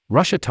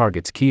Russia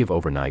targets Kyiv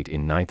overnight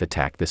in ninth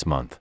attack this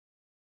month.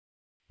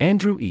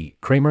 Andrew E.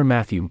 Kramer,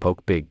 Matthew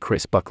Poke, Big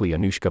Chris Buckley,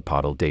 Anushka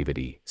Podol, David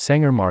E.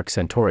 Sanger, Mark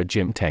Santora,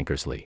 Jim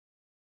Tankersley.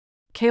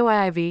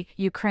 Kyiv,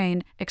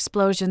 Ukraine,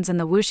 explosions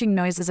and the whooshing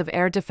noises of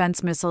air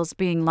defense missiles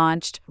being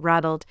launched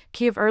rattled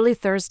Kyiv early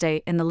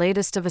Thursday in the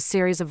latest of a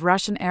series of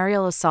Russian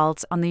aerial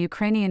assaults on the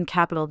Ukrainian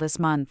capital this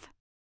month.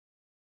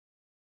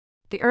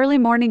 The early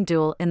morning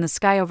duel in the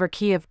sky over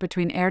Kyiv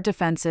between air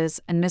defenses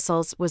and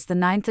missiles was the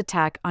ninth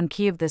attack on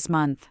Kyiv this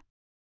month.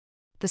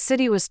 The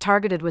city was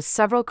targeted with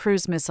several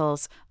cruise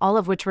missiles, all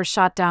of which were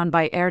shot down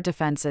by air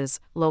defenses,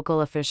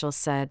 local officials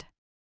said.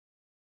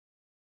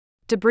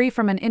 Debris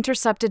from an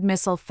intercepted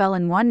missile fell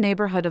in one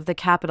neighborhood of the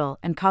capital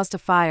and caused a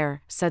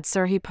fire, said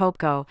Serhiy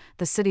Popko,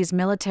 the city's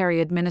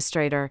military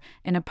administrator,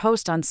 in a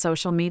post on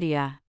social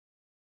media.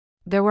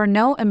 There were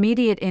no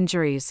immediate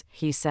injuries,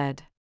 he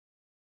said.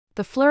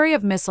 The flurry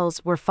of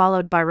missiles were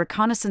followed by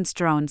reconnaissance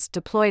drones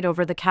deployed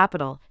over the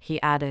capital, he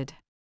added.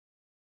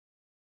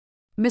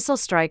 Missile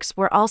strikes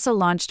were also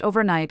launched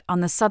overnight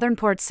on the southern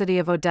port city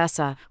of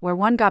Odessa, where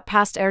one got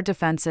past air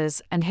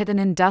defenses and hit an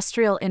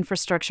industrial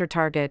infrastructure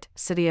target,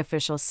 city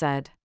officials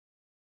said.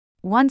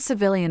 One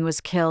civilian was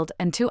killed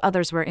and 2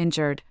 others were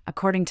injured,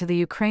 according to the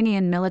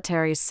Ukrainian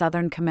military's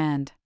southern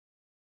command.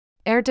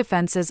 Air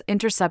defenses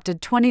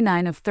intercepted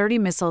 29 of 30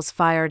 missiles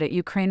fired at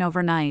Ukraine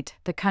overnight,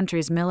 the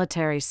country's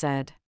military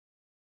said.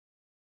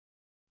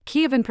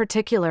 Kyiv in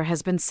particular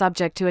has been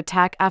subject to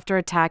attack after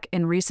attack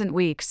in recent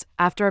weeks,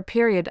 after a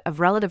period of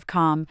relative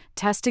calm,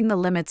 testing the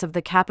limits of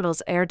the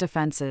capital's air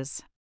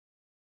defenses.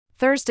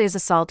 Thursday's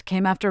assault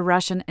came after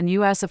Russian and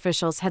U.S.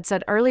 officials had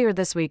said earlier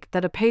this week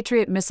that a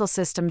Patriot missile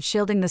system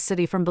shielding the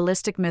city from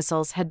ballistic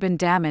missiles had been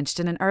damaged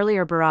in an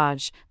earlier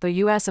barrage, though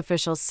U.S.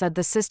 officials said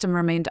the system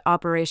remained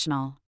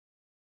operational.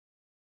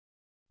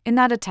 In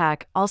that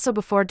attack, also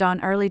before dawn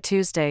early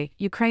Tuesday,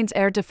 Ukraine's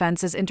air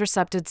defenses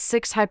intercepted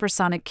 6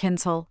 hypersonic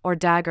Kinzhal, or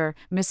Dagger,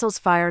 missiles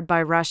fired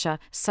by Russia,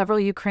 several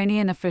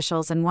Ukrainian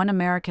officials and one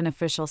American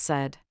official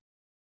said.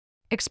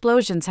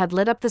 Explosions had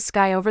lit up the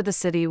sky over the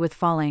city with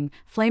falling,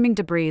 flaming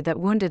debris that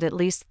wounded at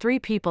least 3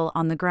 people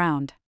on the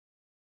ground.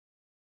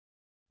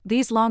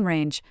 These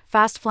long-range,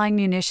 fast-flying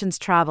munitions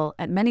travel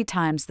at many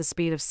times the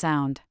speed of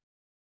sound.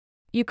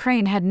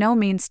 Ukraine had no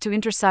means to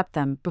intercept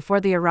them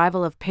before the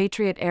arrival of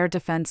Patriot air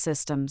defense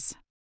systems.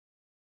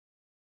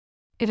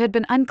 It had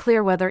been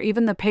unclear whether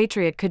even the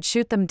Patriot could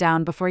shoot them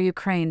down before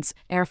Ukraine's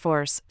Air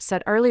Force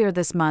said earlier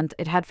this month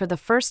it had for the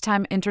first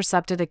time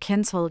intercepted a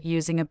Kinzhal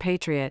using a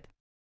Patriot.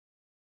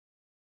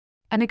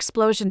 An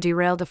explosion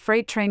derailed a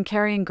freight train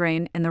carrying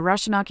grain in the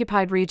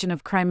Russian-occupied region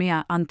of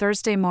Crimea on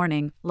Thursday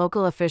morning,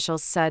 local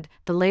officials said,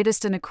 the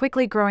latest in a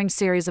quickly growing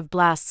series of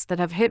blasts that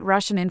have hit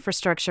Russian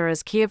infrastructure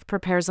as Kyiv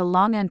prepares a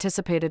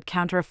long-anticipated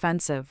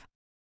counteroffensive.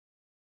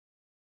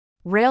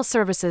 Rail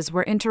services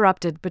were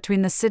interrupted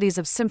between the cities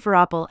of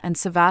Simferopol and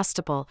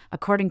Sevastopol,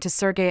 according to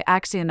Sergei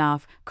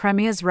Aksionov,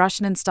 Crimea's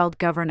Russian-installed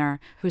governor,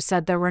 who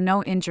said there were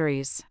no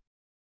injuries.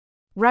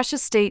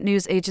 Russia's state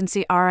news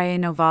agency RIA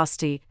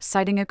Novosti,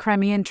 citing a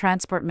Crimean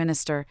transport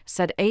minister,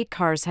 said 8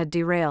 cars had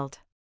derailed.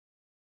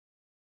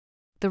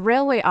 The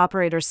railway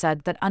operator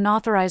said that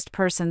unauthorized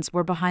persons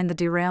were behind the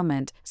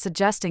derailment,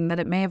 suggesting that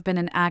it may have been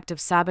an act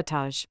of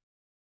sabotage.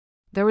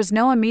 There was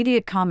no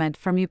immediate comment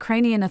from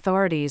Ukrainian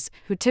authorities,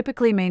 who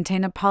typically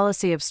maintain a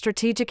policy of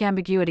strategic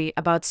ambiguity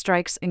about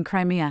strikes in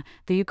Crimea,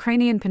 the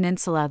Ukrainian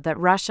peninsula that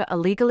Russia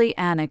illegally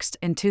annexed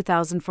in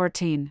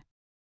 2014.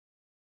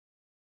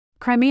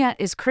 Crimea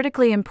is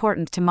critically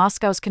important to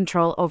Moscow's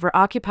control over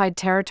occupied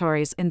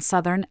territories in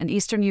southern and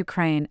eastern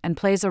Ukraine and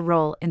plays a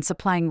role in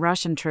supplying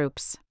Russian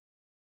troops.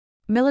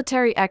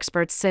 Military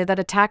experts say that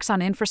attacks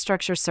on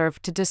infrastructure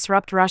serve to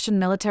disrupt Russian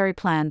military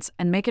plans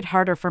and make it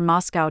harder for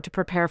Moscow to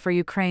prepare for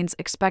Ukraine's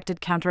expected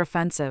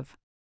counteroffensive.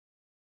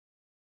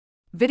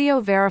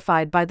 Video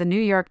verified by the New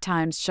York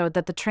Times showed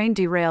that the train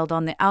derailed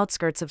on the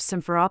outskirts of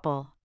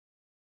Simferopol.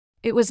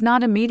 It was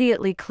not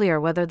immediately clear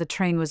whether the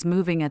train was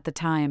moving at the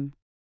time.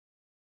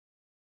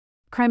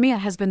 Crimea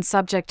has been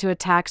subject to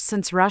attacks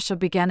since Russia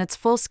began its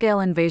full-scale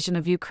invasion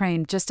of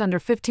Ukraine just under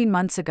 15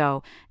 months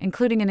ago,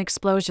 including an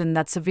explosion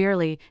that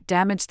severely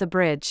damaged the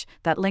bridge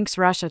that links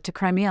Russia to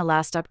Crimea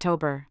last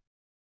October.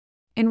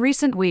 In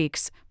recent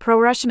weeks,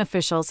 pro-Russian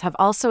officials have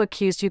also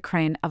accused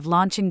Ukraine of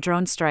launching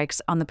drone strikes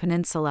on the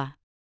peninsula.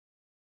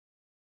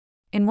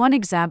 In one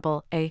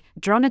example, a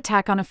drone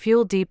attack on a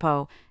fuel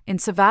depot in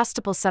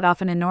Sevastopol set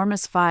off an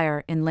enormous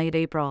fire in late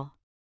April.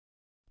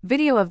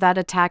 Video of that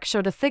attack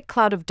showed a thick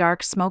cloud of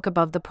dark smoke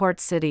above the port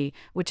city,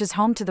 which is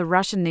home to the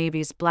Russian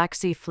Navy's Black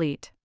Sea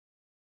Fleet.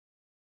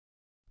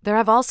 There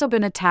have also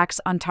been attacks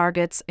on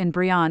targets in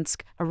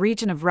Bryansk, a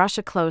region of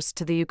Russia close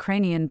to the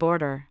Ukrainian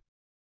border.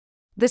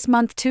 This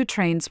month 2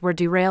 trains were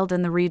derailed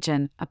in the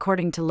region,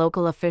 according to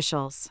local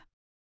officials.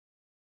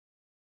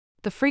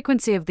 The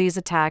frequency of these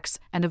attacks,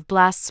 and of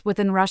blasts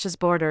within Russia's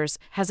borders,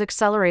 has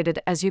accelerated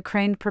as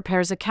Ukraine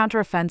prepares a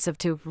counteroffensive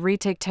to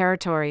retake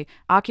territory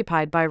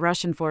occupied by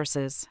Russian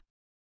forces.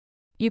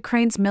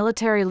 Ukraine's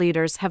military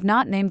leaders have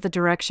not named the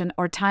direction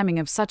or timing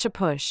of such a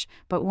push,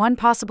 but one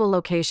possible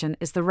location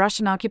is the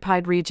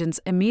Russian-occupied regions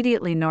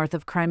immediately north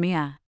of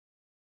Crimea.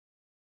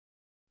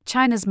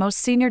 China's most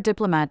senior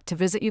diplomat to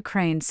visit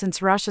Ukraine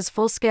since Russia's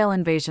full-scale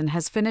invasion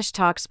has finished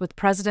talks with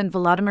President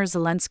Volodymyr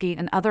Zelensky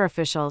and other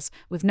officials,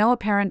 with no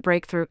apparent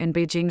breakthrough in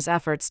Beijing's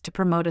efforts to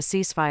promote a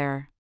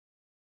ceasefire.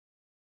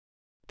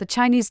 The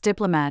Chinese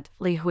diplomat,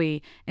 Li Hui,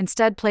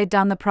 instead played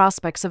down the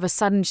prospects of a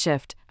sudden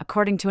shift,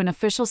 according to an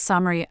official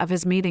summary of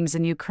his meetings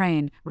in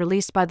Ukraine,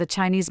 released by the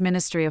Chinese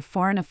Ministry of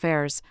Foreign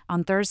Affairs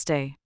on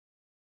Thursday.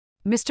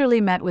 Mr. Li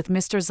met with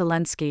Mr.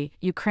 Zelensky,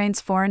 Ukraine's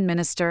foreign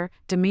minister,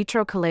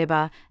 Dmytro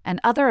Kuleba,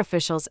 and other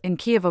officials in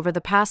Kyiv over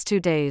the past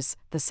 2 days,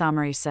 the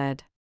summary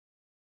said.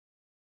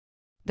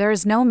 There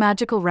is no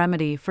magical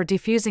remedy for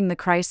defusing the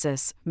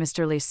crisis,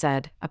 Mr. Li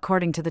said,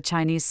 according to the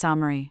Chinese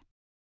summary.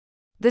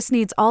 This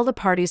needs all the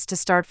parties to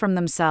start from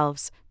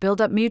themselves,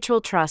 build up mutual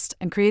trust,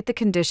 and create the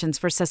conditions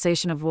for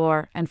cessation of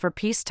war and for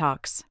peace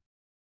talks.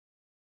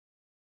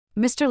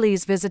 Mr.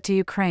 Li's visit to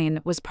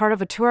Ukraine was part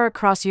of a tour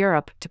across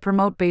Europe to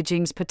promote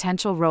Beijing's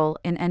potential role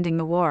in ending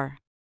the war.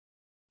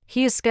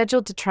 He is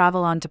scheduled to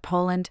travel on to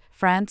Poland,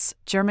 France,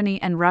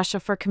 Germany, and Russia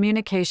for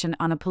communication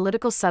on a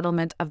political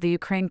settlement of the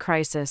Ukraine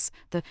crisis,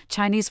 the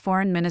Chinese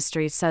Foreign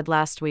Ministry said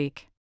last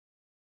week.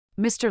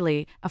 Mr.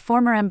 Li, a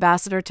former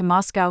ambassador to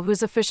Moscow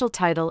whose official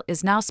title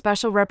is now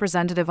Special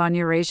Representative on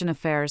Eurasian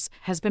Affairs,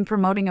 has been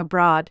promoting a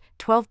broad,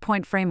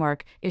 12-point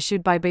framework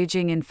issued by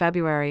Beijing in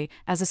February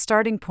as a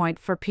starting point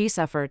for peace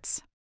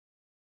efforts.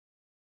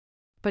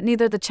 But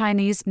neither the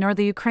Chinese nor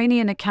the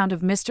Ukrainian account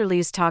of Mr.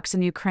 Li's talks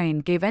in Ukraine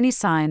gave any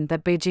sign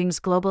that Beijing's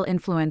global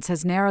influence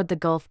has narrowed the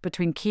gulf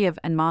between Kyiv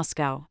and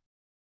Moscow.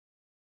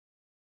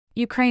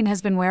 Ukraine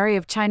has been wary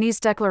of Chinese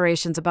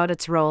declarations about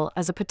its role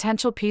as a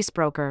potential peace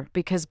broker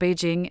because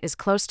Beijing is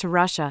close to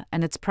Russia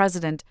and its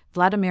president,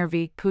 Vladimir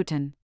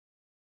Putin.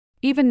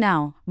 Even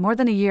now, more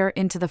than a year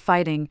into the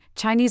fighting,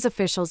 Chinese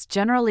officials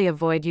generally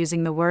avoid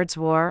using the words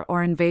war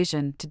or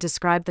invasion to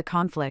describe the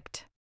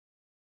conflict.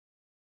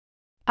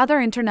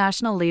 Other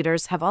international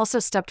leaders have also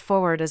stepped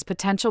forward as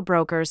potential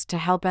brokers to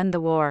help end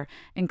the war,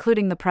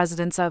 including the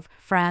presidents of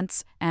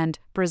France and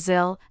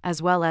Brazil,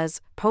 as well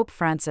as Pope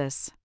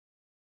Francis.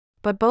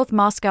 But both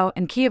Moscow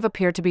and Kyiv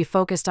appear to be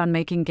focused on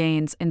making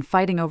gains in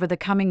fighting over the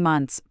coming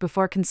months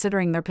before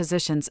considering their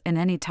positions in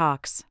any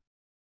talks.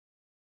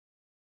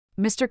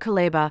 Mr.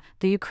 Kuleba,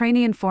 the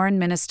Ukrainian foreign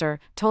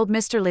minister, told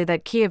Mr. Li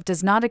that Kyiv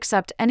does not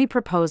accept any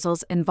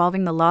proposals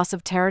involving the loss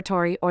of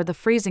territory or the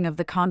freezing of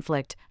the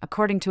conflict,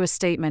 according to a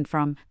statement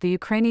from the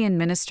Ukrainian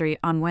ministry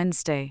on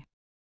Wednesday.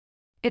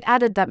 It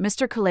added that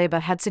Mr.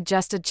 Kuleba had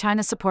suggested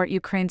China support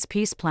Ukraine's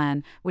peace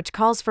plan, which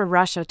calls for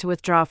Russia to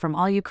withdraw from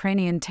all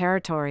Ukrainian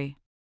territory.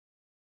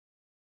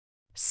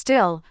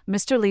 Still,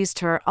 Mr. Li's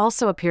tour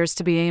also appears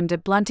to be aimed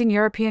at blunting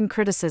European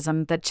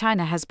criticism that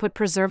China has put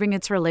preserving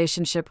its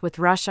relationship with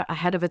Russia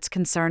ahead of its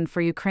concern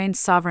for Ukraine's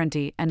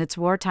sovereignty and its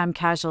wartime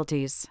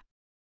casualties.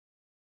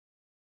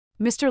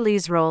 Mr.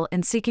 Li's role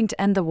in seeking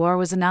to end the war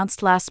was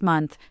announced last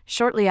month,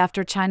 shortly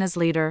after China's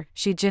leader,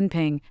 Xi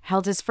Jinping,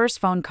 held his first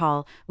phone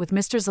call with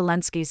Mr.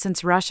 Zelensky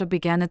since Russia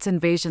began its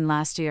invasion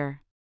last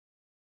year.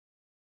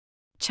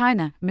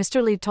 China,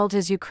 Mr. Li told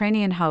his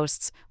Ukrainian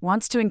hosts,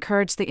 wants to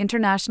encourage the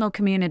international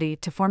community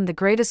to form the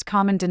greatest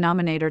common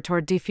denominator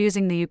toward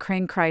defusing the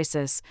Ukraine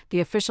crisis, the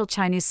official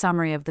Chinese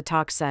summary of the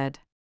talk said.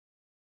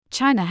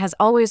 China has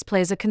always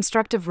played a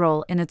constructive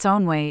role in its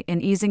own way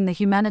in easing the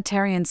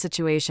humanitarian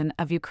situation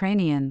of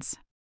Ukrainians.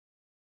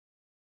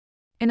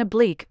 In a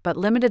bleak but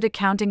limited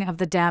accounting of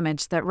the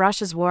damage that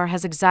Russia's war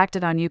has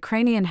exacted on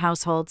Ukrainian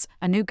households,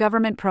 a new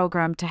government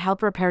program to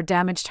help repair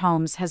damaged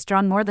homes has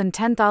drawn more than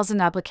 10,000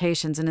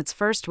 applications in its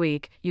first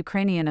week,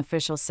 Ukrainian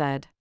officials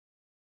said.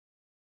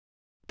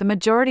 The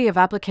majority of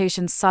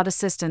applications sought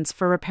assistance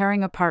for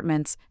repairing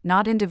apartments,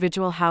 not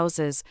individual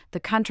houses, the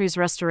country's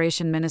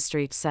restoration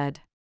ministry said.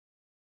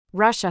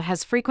 Russia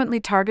has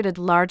frequently targeted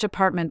large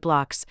apartment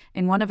blocks.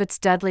 In one of its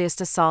deadliest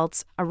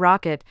assaults, a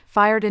rocket,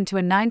 fired into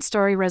a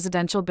 9-story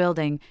residential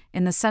building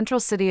in the central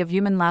city of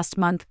Uman last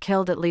month,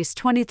 killed at least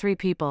 23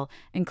 people,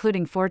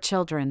 including 4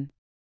 children.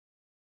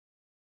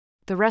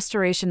 The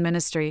Restoration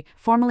Ministry,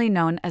 formerly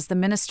known as the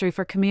Ministry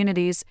for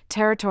Communities,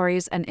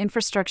 Territories and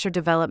Infrastructure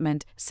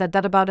Development, said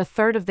that about a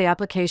third of the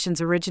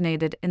applications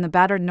originated in the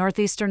battered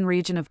northeastern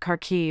region of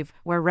Kyiv,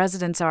 where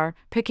residents are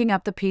picking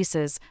up the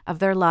pieces of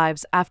their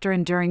lives after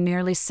enduring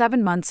nearly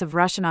 7 months of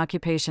Russian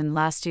occupation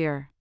last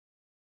year.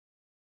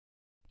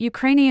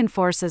 Ukrainian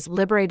forces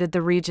liberated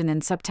the region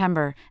in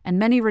September, and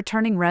many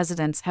returning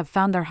residents have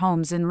found their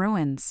homes in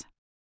ruins.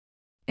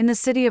 In the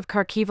city of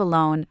Kyiv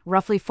alone,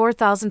 roughly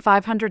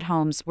 4,500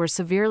 homes were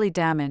severely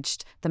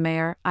damaged, the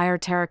mayor, Ihor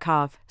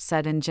Terekhov,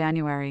 said in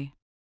January.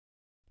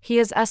 He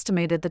has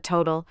estimated the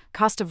total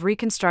cost of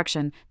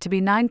reconstruction to be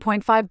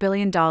 $9.5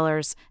 billion,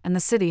 and the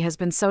city has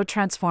been so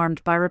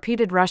transformed by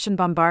repeated Russian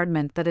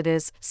bombardment that it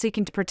is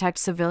seeking to protect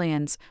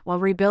civilians, while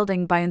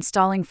rebuilding by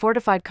installing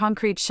fortified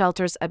concrete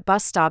shelters at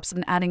bus stops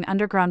and adding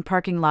underground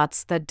parking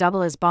lots that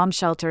double as bomb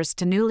shelters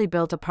to newly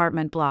built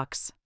apartment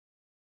blocks.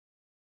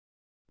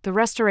 The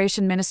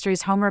Restoration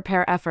Ministry's home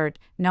repair effort,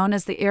 known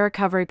as the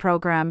e-recovery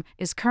program,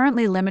 is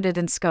currently limited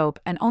in scope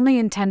and only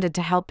intended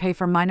to help pay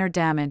for minor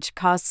damage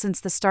caused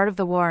since the start of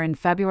the war in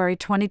February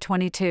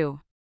 2022.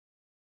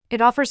 It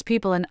offers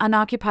people in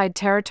unoccupied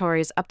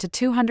territories up to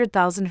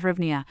 200,000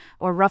 hryvnia,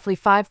 or roughly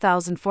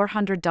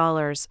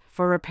 $5,400,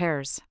 for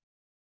repairs.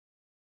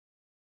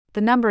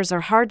 The numbers are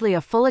hardly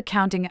a full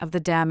accounting of the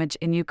damage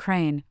in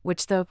Ukraine,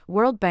 which the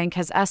World Bank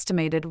has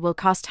estimated will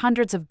cost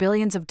hundreds of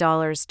billions of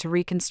dollars to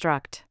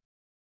reconstruct.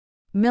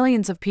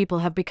 Millions of people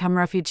have become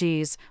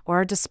refugees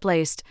or are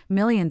displaced,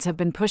 millions have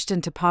been pushed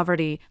into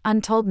poverty,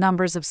 untold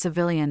numbers of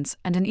civilians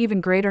and an even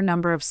greater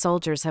number of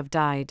soldiers have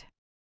died.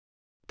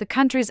 The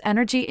country's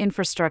energy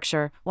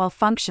infrastructure, while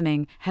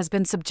functioning, has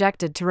been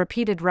subjected to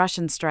repeated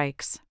Russian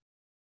strikes.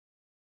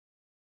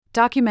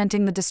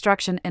 Documenting the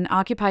destruction in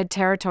occupied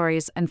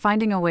territories and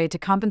finding a way to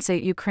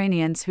compensate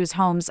Ukrainians whose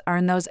homes are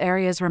in those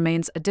areas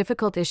remains a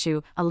difficult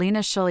issue, Alina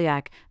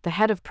Shulyak, the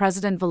head of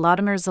President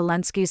Volodymyr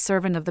Zelensky's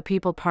Servant of the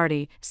People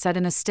Party, said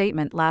in a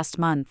statement last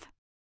month.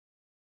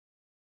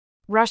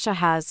 Russia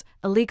has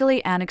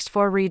illegally annexed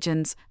 4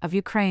 regions of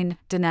Ukraine,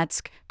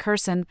 Donetsk,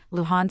 Kherson,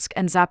 Luhansk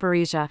and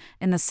Zaporizhia,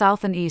 in the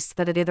south and east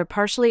that it either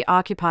partially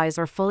occupies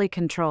or fully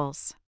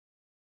controls.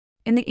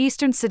 In the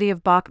eastern city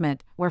of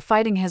Bakhmut, where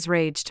fighting has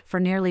raged for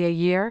nearly a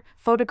year,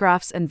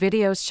 photographs and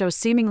videos show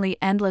seemingly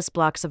endless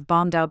blocks of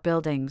bombed-out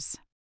buildings.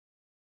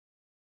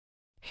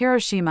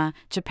 Hiroshima,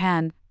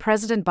 Japan.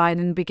 President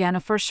Biden began a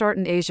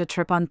foreshortened Asia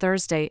trip on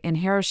Thursday in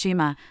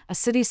Hiroshima, a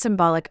city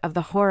symbolic of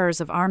the horrors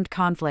of armed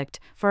conflict,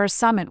 for a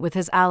summit with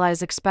his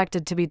allies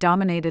expected to be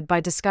dominated by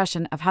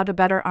discussion of how to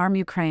better arm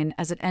Ukraine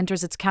as it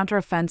enters its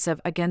counteroffensive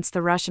against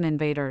the Russian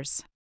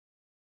invaders.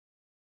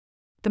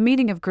 The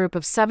meeting of Group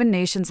of 7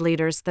 Nations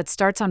leaders that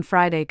starts on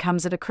Friday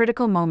comes at a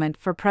critical moment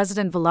for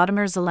President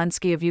Volodymyr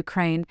Zelensky of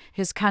Ukraine,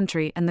 his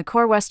country and the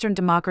core Western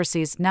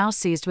democracies now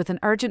seized with an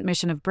urgent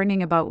mission of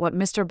bringing about what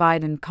Mr.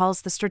 Biden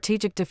calls the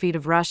strategic defeat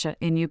of Russia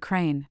in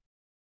Ukraine.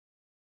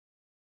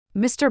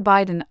 Mr.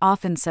 Biden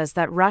often says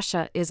that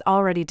Russia is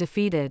already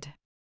defeated.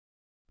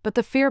 But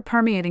the fear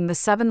permeating the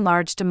 7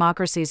 large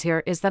democracies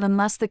here is that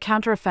unless the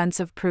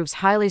counteroffensive proves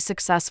highly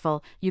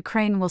successful,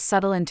 Ukraine will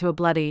settle into a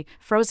bloody,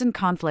 frozen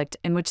conflict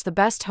in which the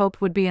best hope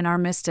would be an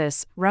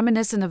armistice,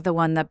 reminiscent of the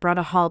one that brought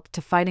a halt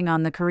to fighting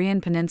on the Korean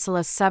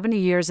peninsula 70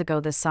 years ago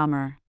this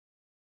summer.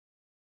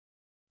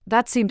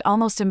 That seemed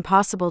almost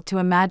impossible to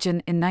imagine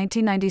in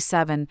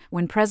 1997,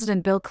 when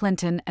President Bill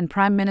Clinton and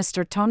Prime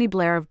Minister Tony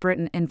Blair of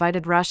Britain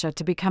invited Russia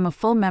to become a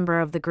full member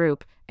of the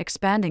group,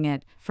 expanding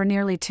it, for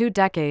nearly 2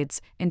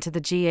 decades, into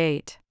the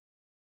G8.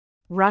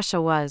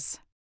 Russia was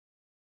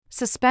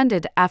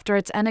suspended after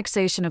its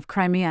annexation of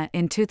Crimea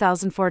in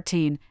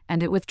 2014,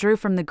 and it withdrew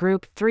from the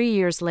group 3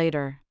 years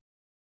later.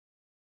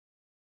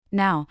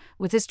 Now,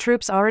 with his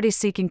troops already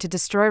seeking to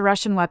destroy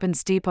Russian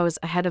weapons depots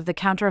ahead of the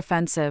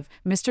counteroffensive,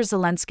 Mr.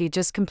 Zelensky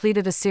just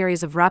completed a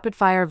series of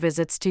rapid-fire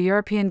visits to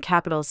European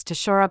capitals to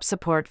shore up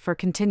support for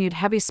continued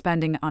heavy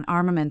spending on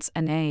armaments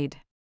and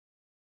aid.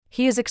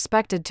 He is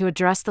expected to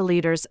address the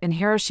leaders in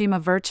Hiroshima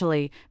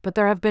virtually, but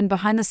there have been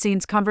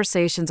behind-the-scenes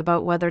conversations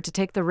about whether to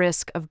take the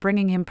risk of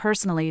bringing him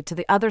personally to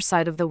the other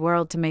side of the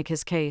world to make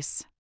his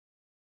case.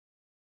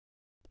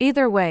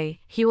 Either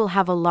way, he will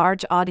have a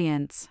large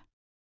audience.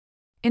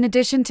 In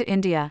addition to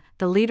India,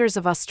 the leaders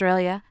of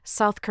Australia,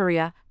 South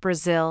Korea,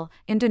 Brazil,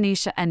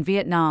 Indonesia and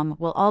Vietnam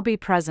will all be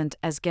present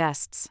as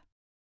guests.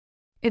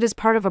 It is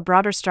part of a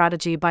broader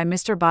strategy by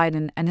Mr.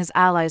 Biden and his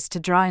allies to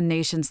draw in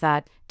nations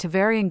that, to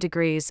varying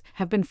degrees,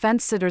 have been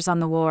fence-sitters on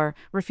the war,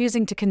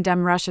 refusing to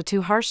condemn Russia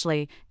too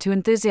harshly, to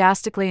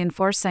enthusiastically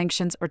enforce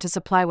sanctions or to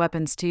supply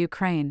weapons to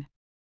Ukraine.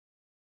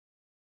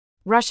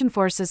 Russian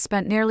forces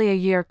spent nearly a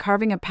year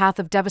carving a path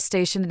of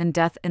devastation and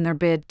death in their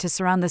bid to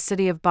surround the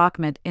city of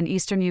Bakhmut in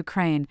eastern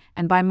Ukraine,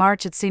 and by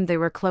March it seemed they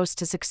were close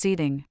to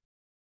succeeding.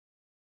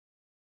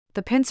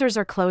 The pincers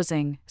are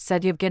closing,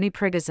 said Yevgeny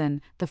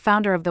Prigozhin, the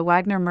founder of the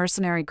Wagner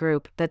mercenary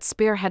group that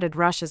spearheaded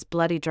Russia's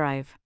bloody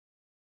drive.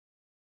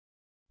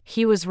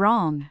 He was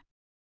wrong.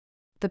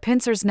 The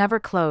pincers never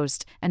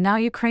closed, and now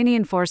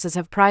Ukrainian forces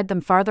have pried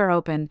them farther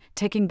open,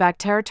 taking back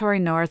territory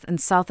north and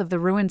south of the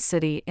ruined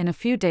city in a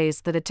few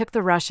days that it took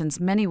the Russians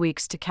many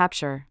weeks to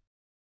capture.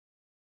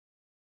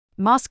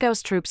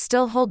 Moscow's troops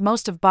still hold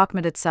most of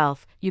Bakhmut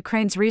itself.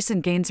 Ukraine's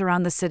recent gains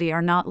around the city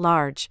are not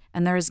large,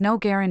 and there is no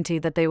guarantee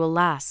that they will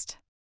last.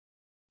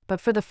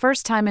 But for the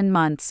first time in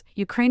months,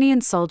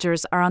 Ukrainian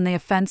soldiers are on the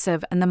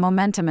offensive, and the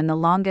momentum in the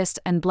longest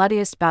and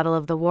bloodiest battle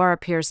of the war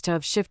appears to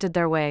have shifted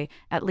their way,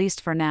 at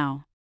least for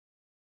now.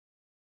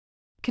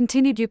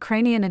 Continued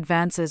Ukrainian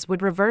advances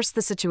would reverse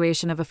the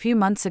situation of a few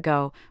months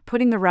ago,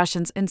 putting the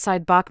Russians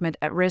inside Bakhmut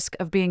at risk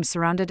of being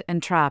surrounded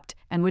and trapped,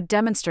 and would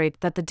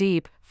demonstrate that the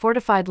deep,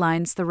 fortified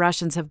lines the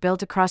Russians have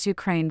built across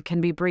Ukraine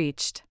can be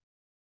breached.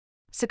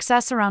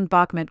 Success around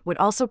Bakhmut would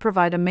also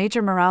provide a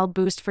major morale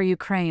boost for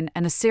Ukraine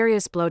and a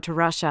serious blow to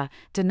Russia,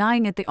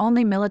 denying it the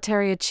only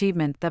military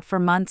achievement that for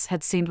months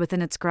had seemed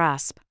within its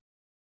grasp.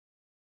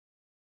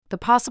 The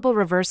possible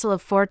reversal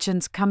of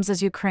fortunes comes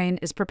as Ukraine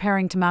is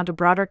preparing to mount a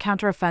broader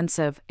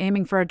counteroffensive,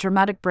 aiming for a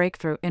dramatic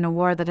breakthrough in a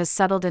war that has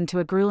settled into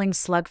a grueling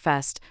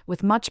slugfest,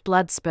 with much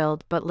blood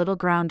spilled but little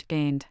ground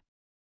gained.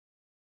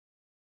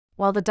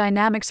 While the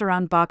dynamics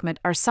around Bakhmut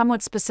are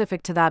somewhat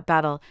specific to that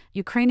battle,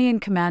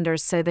 Ukrainian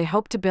commanders say they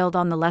hope to build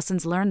on the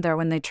lessons learned there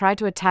when they try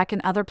to attack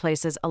in other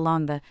places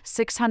along the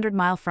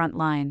 600-mile front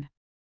line.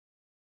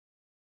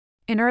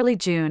 In early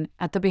June,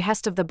 at the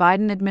behest of the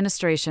Biden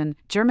administration,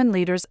 German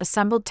leaders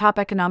assembled top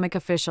economic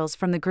officials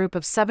from the Group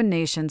of 7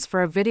 nations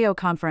for a video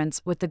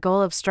conference with the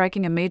goal of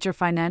striking a major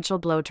financial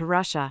blow to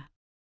Russia.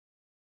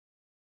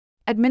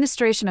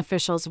 Administration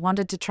officials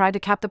wanted to try to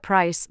cap the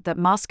price that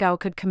Moscow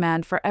could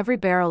command for every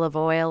barrel of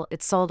oil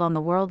it sold on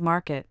the world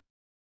market.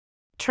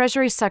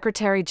 Treasury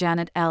Secretary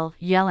Janet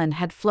Yellen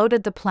had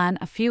floated the plan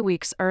a few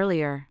weeks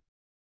earlier.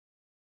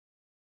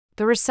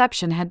 The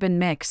reception had been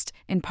mixed,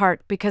 in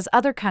part because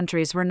other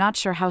countries were not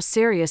sure how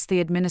serious the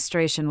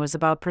administration was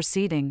about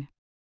proceeding.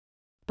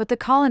 But the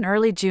call in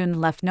early June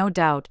left no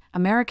doubt.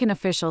 American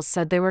officials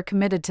said they were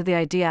committed to the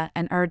idea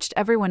and urged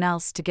everyone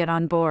else to get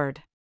on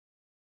board.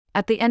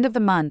 At the end of the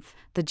month,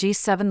 the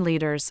G7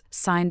 leaders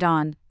signed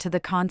on to the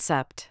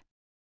concept.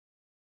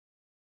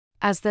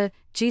 As the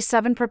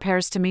G7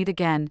 prepares to meet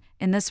again,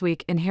 in this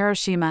week in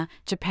Hiroshima,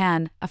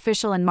 Japan,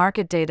 official and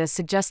market data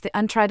suggest the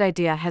untried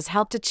idea has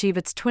helped achieve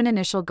its twin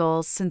initial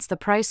goals since the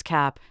price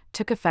cap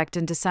took effect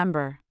in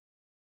December.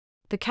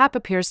 The cap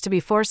appears to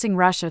be forcing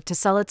Russia to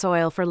sell its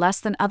oil for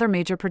less than other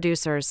major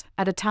producers,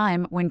 at a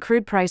time when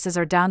crude prices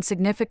are down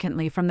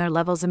significantly from their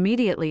levels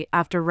immediately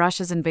after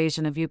Russia's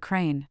invasion of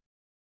Ukraine.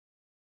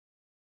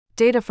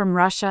 Data from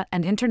Russia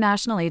and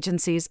international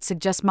agencies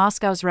suggest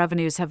Moscow's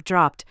revenues have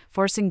dropped,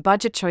 forcing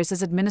budget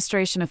choices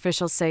administration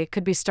officials say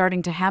could be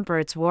starting to hamper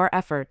its war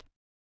effort.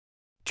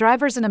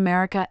 Drivers in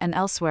America and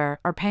elsewhere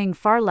are paying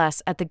far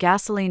less at the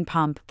gasoline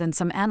pump than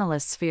some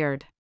analysts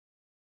feared.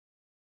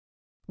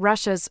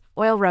 Russia's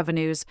oil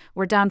revenues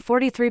were down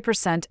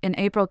 43% in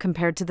April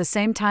compared to the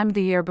same time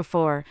the year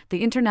before,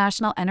 the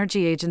International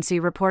Energy Agency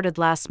reported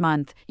last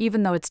month,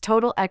 even though its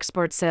total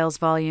export sales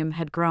volume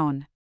had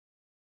grown.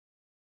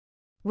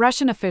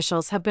 Russian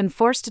officials have been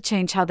forced to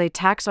change how they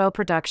tax oil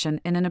production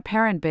in an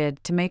apparent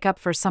bid to make up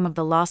for some of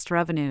the lost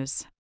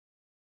revenues.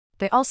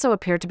 They also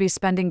appear to be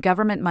spending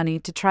government money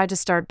to try to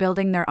start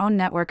building their own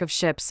network of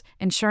ships,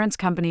 insurance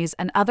companies,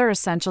 and other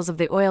essentials of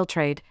the oil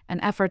trade,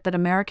 an effort that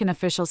American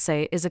officials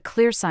say is a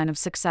clear sign of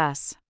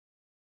success.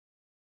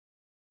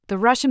 The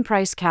Russian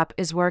price cap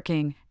is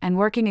working, and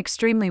working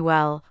extremely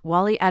well,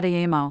 Wally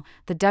Adeyemo,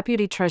 the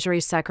Deputy Treasury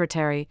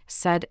Secretary,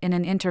 said in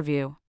an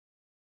interview.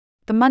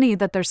 The money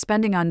that they're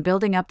spending on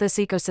building up this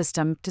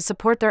ecosystem to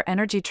support their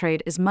energy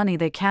trade is money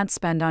they can't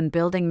spend on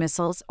building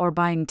missiles or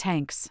buying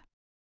tanks.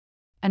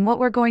 And what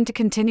we're going to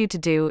continue to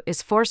do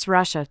is force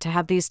Russia to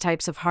have these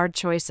types of hard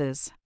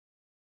choices.